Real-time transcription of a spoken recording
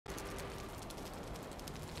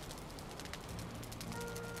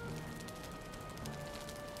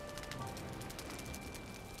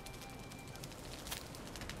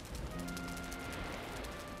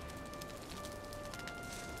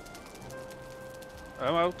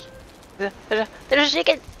I'm out. There's a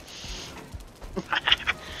chicken!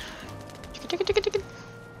 Chicken.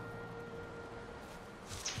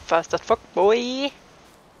 Fast as fuck, boy!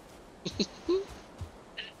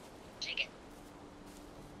 Chicken.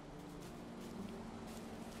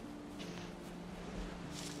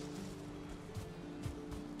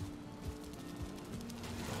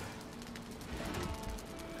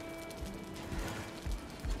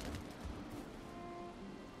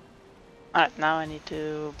 Alright, now I need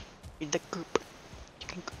to feed the coop.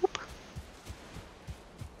 Chicken coop.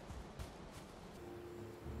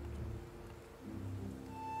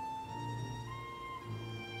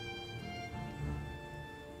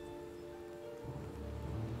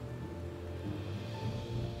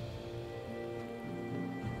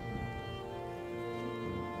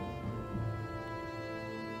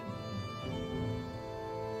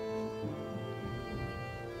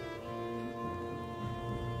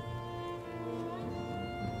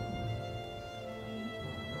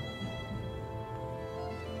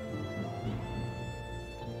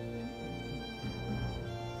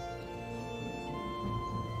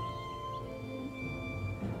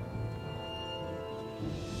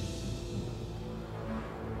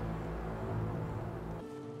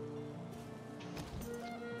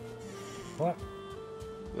 What?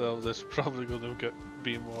 Well, there's probably gonna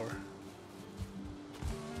be more.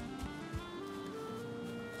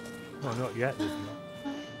 No, not yet. There's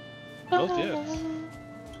not. Not yet.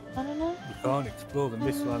 I don't know. You can't explore the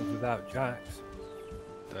Mistlands without Jax.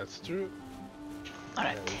 That's true.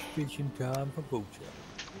 Alright, Fishing time for butcher.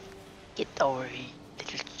 get over here,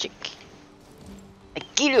 little chick. I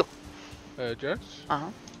kill you! Jax, Uh-huh.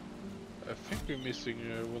 I think we're missing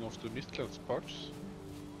one of the Mistlands parts.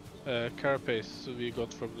 Carapace we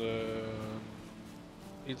got from the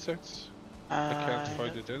insects. I can't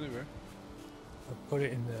find it anywhere. I put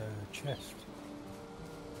it in the chest.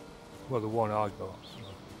 Well, the one I got.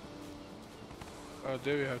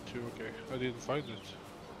 There we have two, okay. I didn't find it.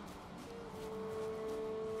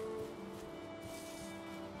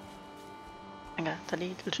 I got the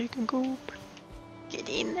little chicken coop. Get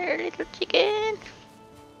in there, little chicken!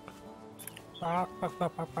 You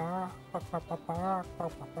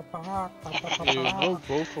know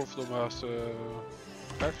both of them has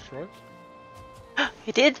patch, right?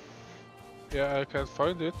 You did? Yeah, I can't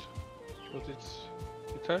find it, but it's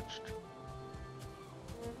attached.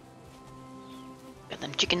 Got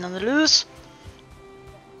them chicken on the loose.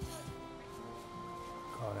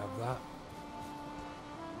 Can't have that.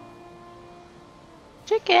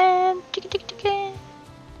 Chicken! Chicken, chicken, chicken!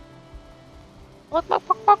 Walk, walk,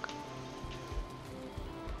 walk, walk!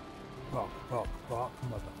 Bark,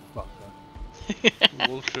 motherfucker.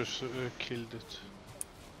 Vultures killed it.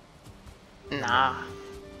 Nah.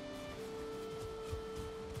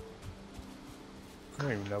 I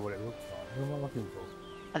don't even know what it looks like. What am I looking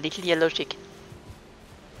for? A little yellow chicken.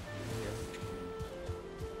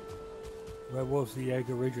 Where was the egg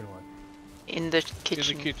originally? In the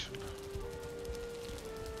kitchen. In the kitchen.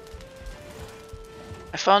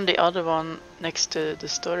 I found the other one next to the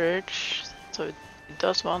storage, so it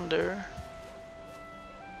does wander.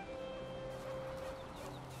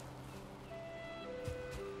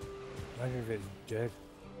 Imagine if it's dead.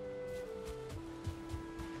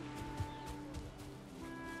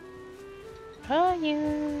 Are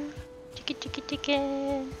you? Chicken, chicken,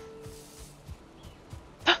 chicken.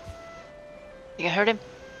 You can hurt him.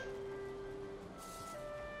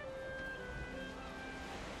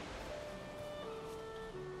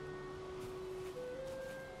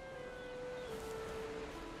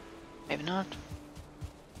 Maybe not.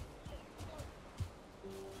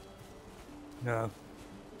 No.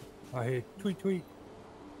 I hear tweet tweet.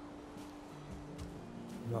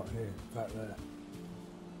 Not here, back there.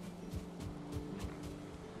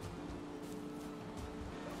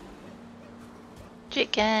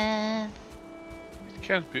 Chicken. It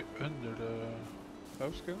can't be under the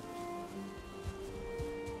house gun.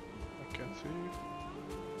 I can't see it.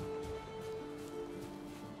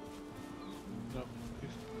 No.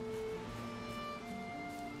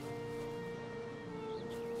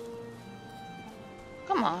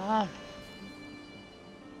 Come on.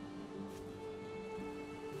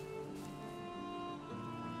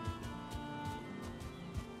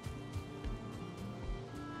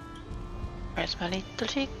 Where's my little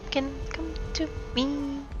chicken? Come to me.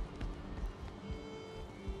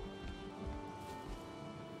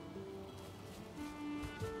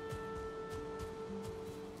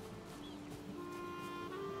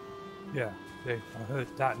 Yeah, see, I heard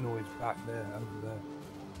that noise back there, over there.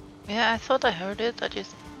 Yeah, I thought I heard it.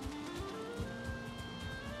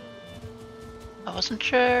 I wasn't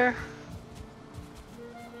sure.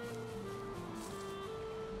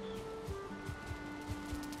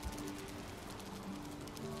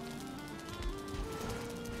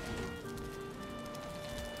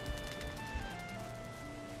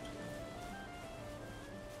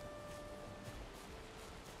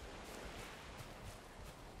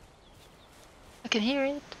 can hear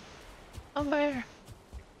it. Somewhere.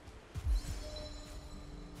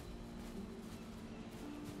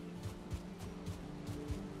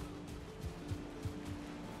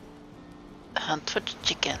 Hunt for the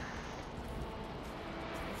chicken.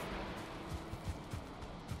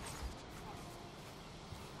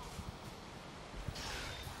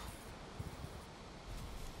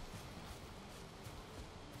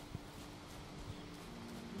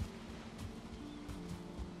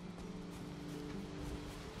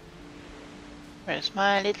 Where's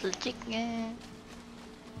my little chicken?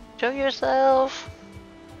 Show yourself.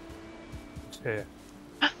 It's here.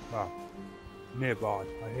 Well, nearby.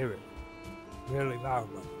 I hear it. Really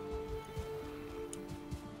loudly.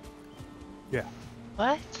 Yeah.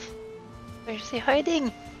 What? Where's he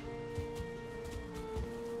hiding?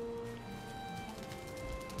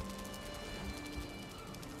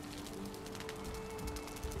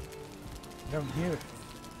 I don't hear it.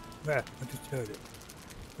 There, I just heard it.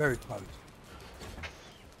 Very close.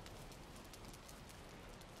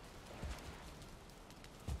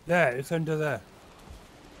 There, it's under there.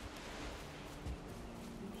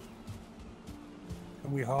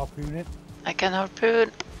 Can we harpoon it? I can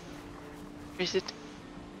harpoon. Where is it?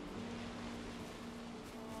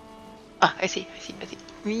 Ah, I see.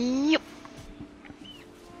 Yup.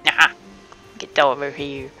 Nah, get over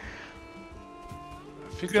here.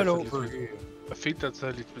 Get over here. I think that's a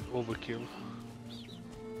little bit overkill.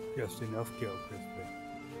 Just enough kill, Crispy.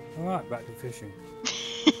 Alright, back to fishing.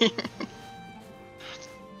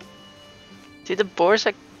 See the boars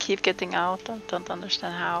that keep getting out? I don't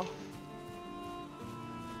understand how.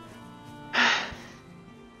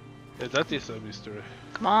 Yeah, that is a mystery.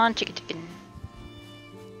 Come on, chicken.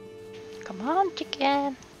 Come on,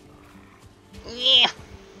 chicken. Yeah.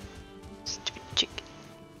 Stupid chicken.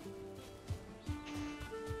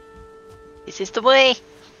 This is the way.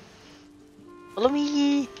 Follow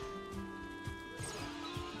me.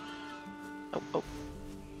 Oh.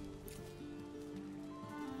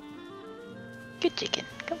 Good chicken.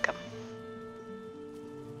 Come.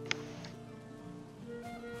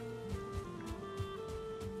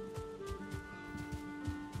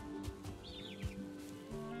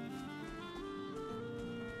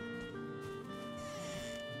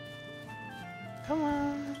 Come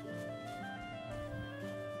on.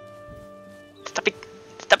 Stop it.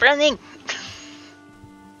 Stop running.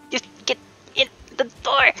 Just get in the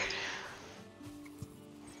door.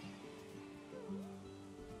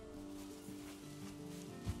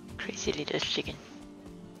 Crazy little chicken.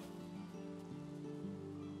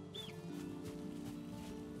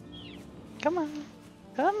 Come on.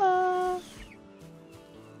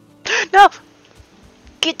 No!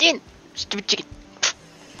 Get in! Stupid chicken.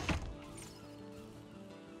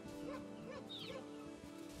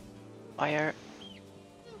 Why are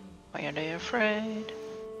they afraid?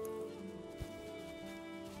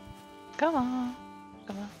 Come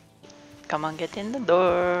on, get in the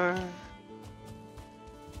door.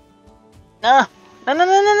 No!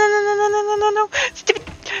 Stupid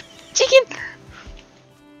chicken!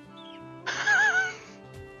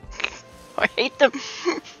 I hate them.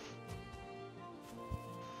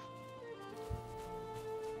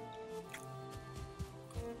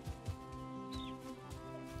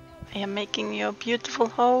 I am making you a beautiful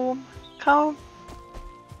home. Come.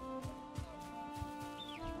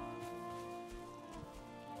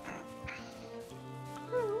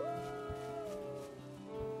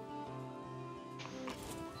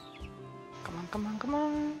 Come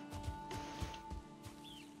on.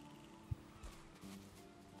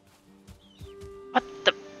 What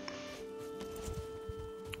the?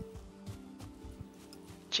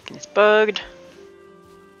 Chicken is bugged.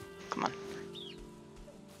 Come on.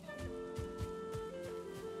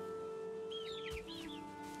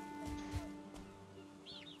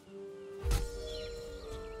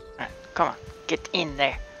 Alright, come on. Get in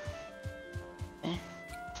there.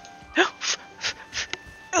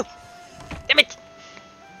 Damn it!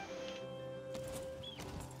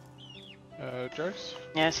 Jax?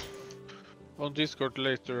 Yes. On Discord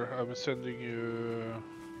later, I'm sending you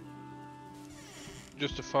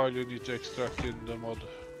just a file you need to extract in the mod.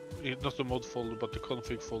 Not the mod folder, but the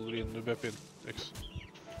config folder in the Weapon X.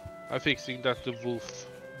 I'm fixing that the wolf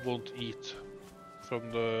won't eat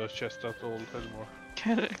from the chest at all anymore.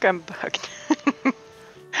 I'm bugged.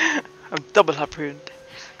 I'm double harpooned.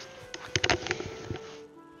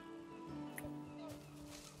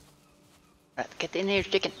 Right, get in here,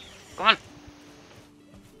 chicken. Come on.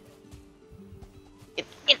 Get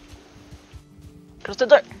in. Close the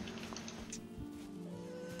door.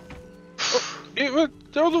 Oh,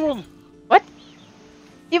 the other one! What?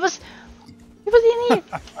 He was in here.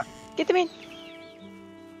 Get him in.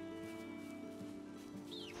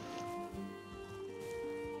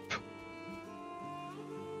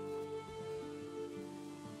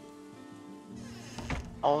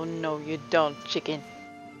 Oh no, you don't, chicken.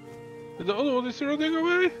 The other one is running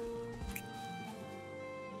away.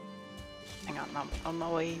 Hang on, I'm on my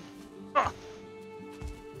way.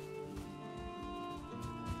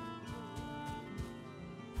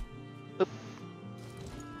 Oop.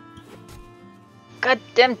 God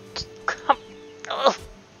damn! Come! Oh.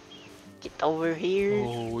 Get over here!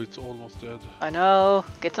 Oh, it's almost dead. I know.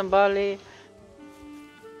 Get some barley.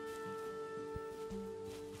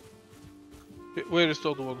 Where is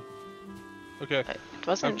the other one? Okay, It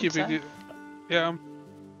wasn't I'm keeping inside. it. Yeah, I'm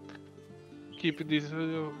keeping this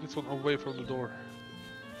one away from the door.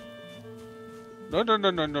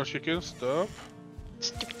 No, chicken, stop.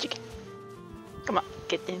 Stupid chicken. Come on,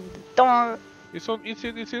 get in the door. It's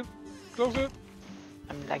in. Close it.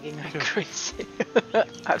 I'm lagging like Okay. crazy.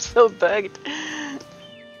 I'm so bugged.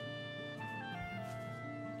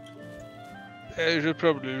 You should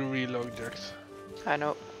probably relog, Jax. I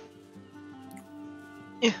know.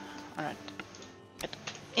 Yeah. Alright.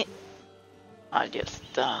 I'll just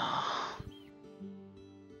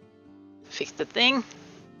fix the thing.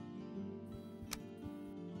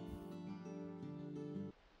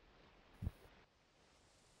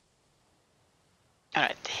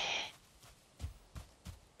 Alright.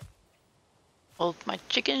 Hold my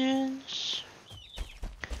chickens.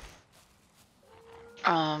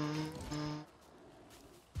 Do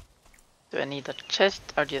I need a chest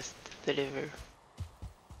or just deliver?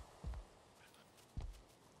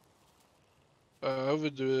 I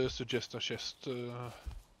would suggest a chest. Let's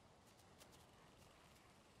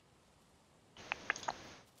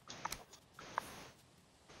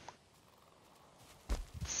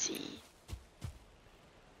see.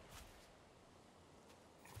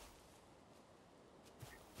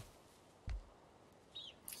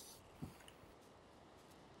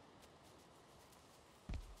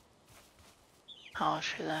 How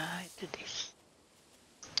should I do this?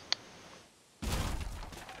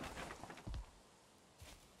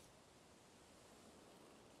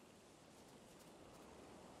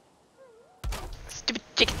 Stupid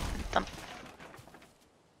chicken. Dump.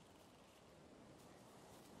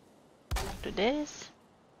 Do this.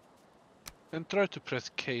 And try to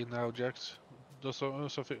press K now, Jax. Do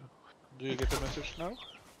something. Do you get the message now?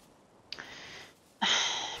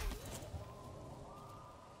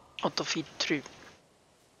 Auto feed through.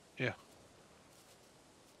 Yeah.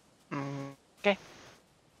 Okay.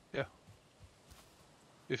 Yeah.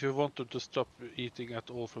 If you wanted to stop eating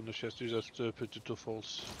at all from the chest, you just put it to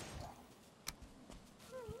false.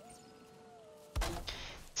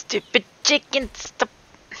 Stupid chicken, stop.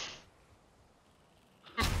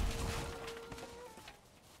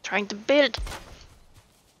 Trying to build.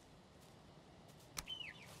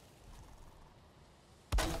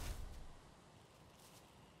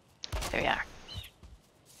 There we are.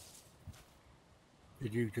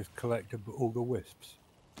 Did you just collect all the wisps?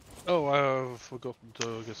 Oh, I have forgotten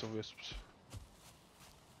to get some wisps.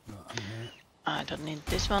 I don't need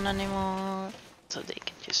this one anymore, so they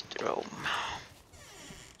can just roam.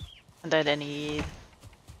 And then I need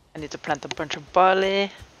to plant a bunch of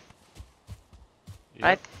barley. Yep.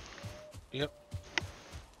 Right? Yep.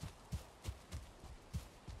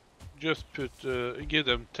 Just put, give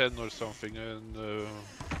them 10 or something and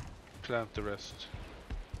plant the rest.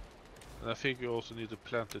 And I think you also need to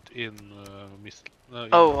plant it in mist.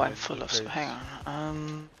 Oh, I'm full of. Hang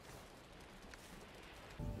on.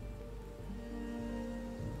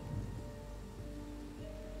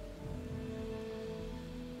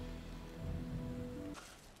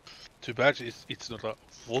 Too bad it's not a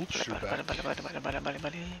vulture back.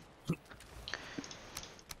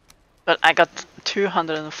 But I got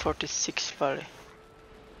 246 barley.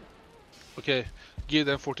 Okay, give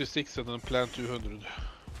them 46 and then plant 200.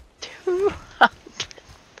 200.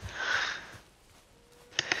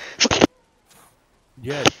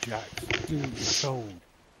 Yeah, Jack, do your soul.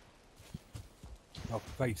 I'll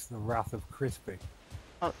face the wrath of Crispy.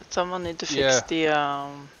 Oh, someone need to fix Yeah. the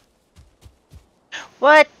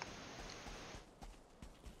What?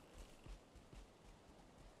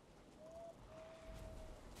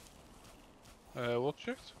 What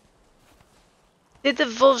checked? Did the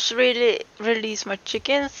wolves really release my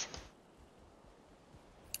chickens?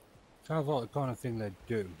 Sounds like the kind of thing they'd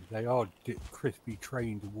do. They are Crispy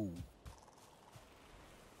trained wolves.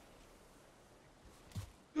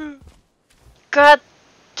 God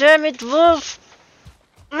damn it, wolf!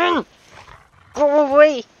 Go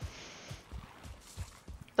away!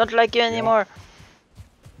 Don't like you anymore.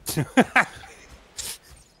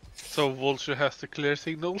 So vulture has the clear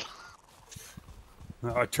signal.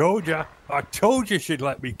 I told you she'd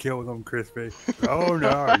let me kill them, Crispy. Oh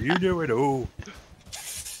no, you do it all.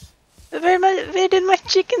 Where did my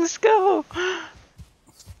chickens go?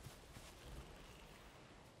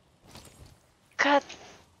 God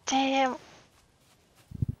damn.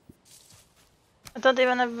 I don't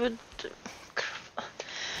even have wood.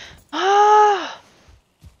 Ah!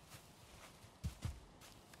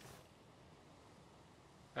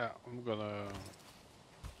 Yeah, I'm gonna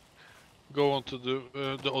go on to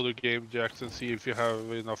the other game, Jax, and see if you have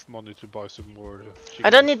enough money to buy some more chicken. I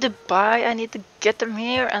don't need to buy, I need to get them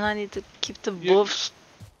here, and I need to keep the wolves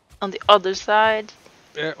on the other side.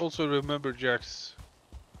 Also remember, Jax,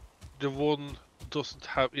 the one doesn't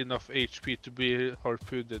have enough HP to be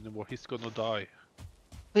harpooned anymore. He's gonna die.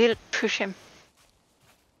 We'll push him.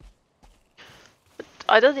 But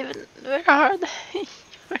I don't even... Where are they?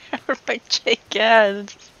 Where are my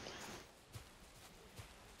chickens?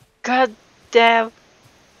 God damn.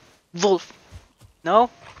 Wolf. No,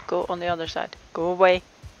 go on the other side. Go away.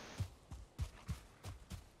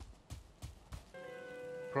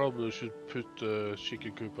 Probably should put the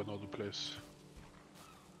chicken coop another place.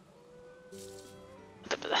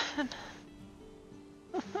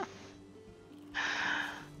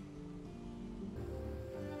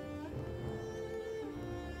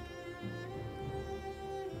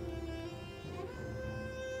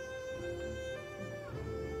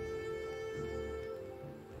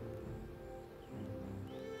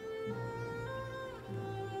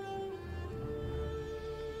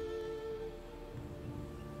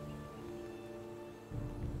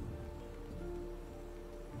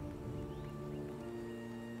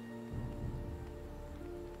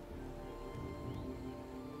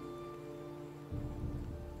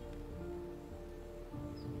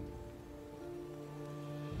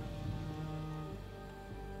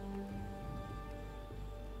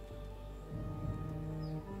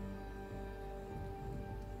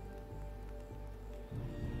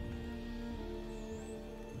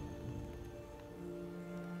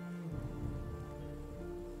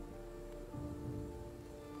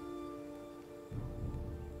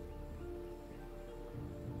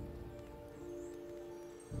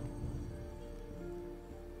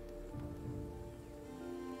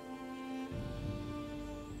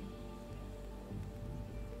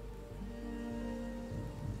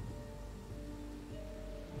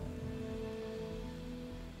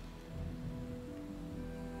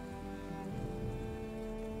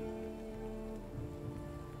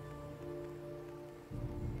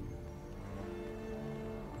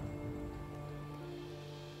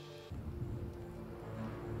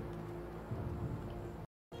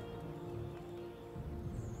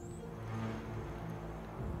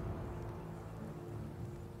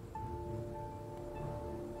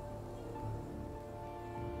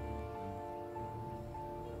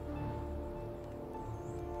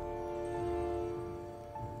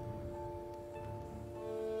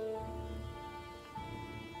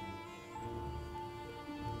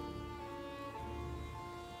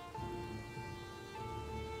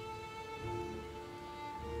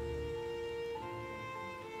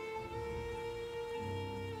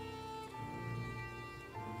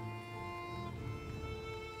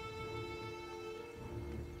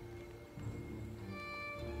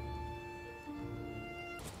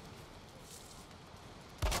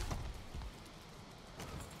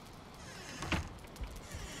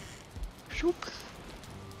 Shoop.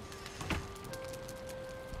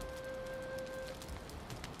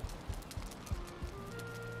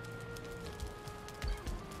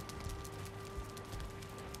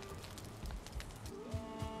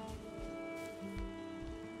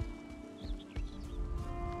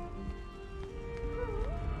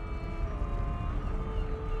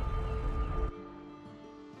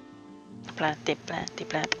 Plant.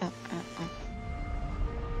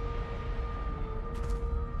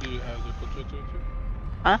 Do you have the cultivator with you?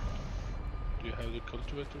 Huh? Do you have the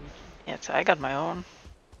cultivator with Yes, I got my own.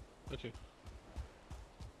 you? Okay.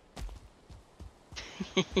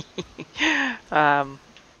 I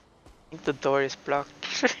think the door is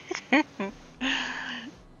blocked.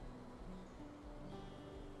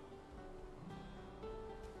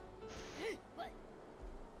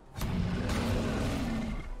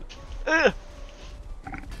 Ugh.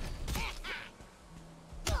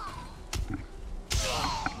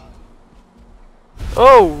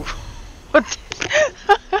 Oh! What?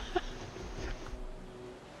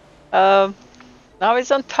 Now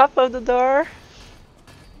it's on top of the door.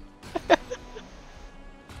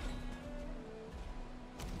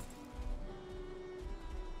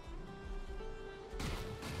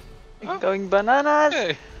 Going bananas.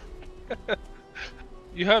 Hey!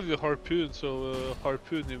 You have your harpoon, so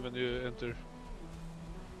harpoon him when you enter.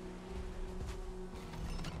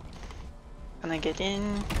 Can I get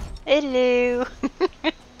in? Hello.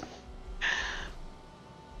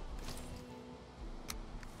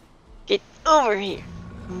 Get over here.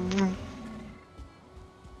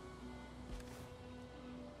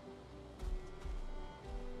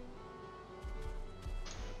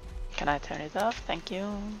 Can I turn it off? Thank you.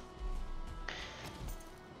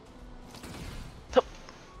 So,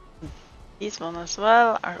 these one as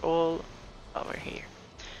well are all over here.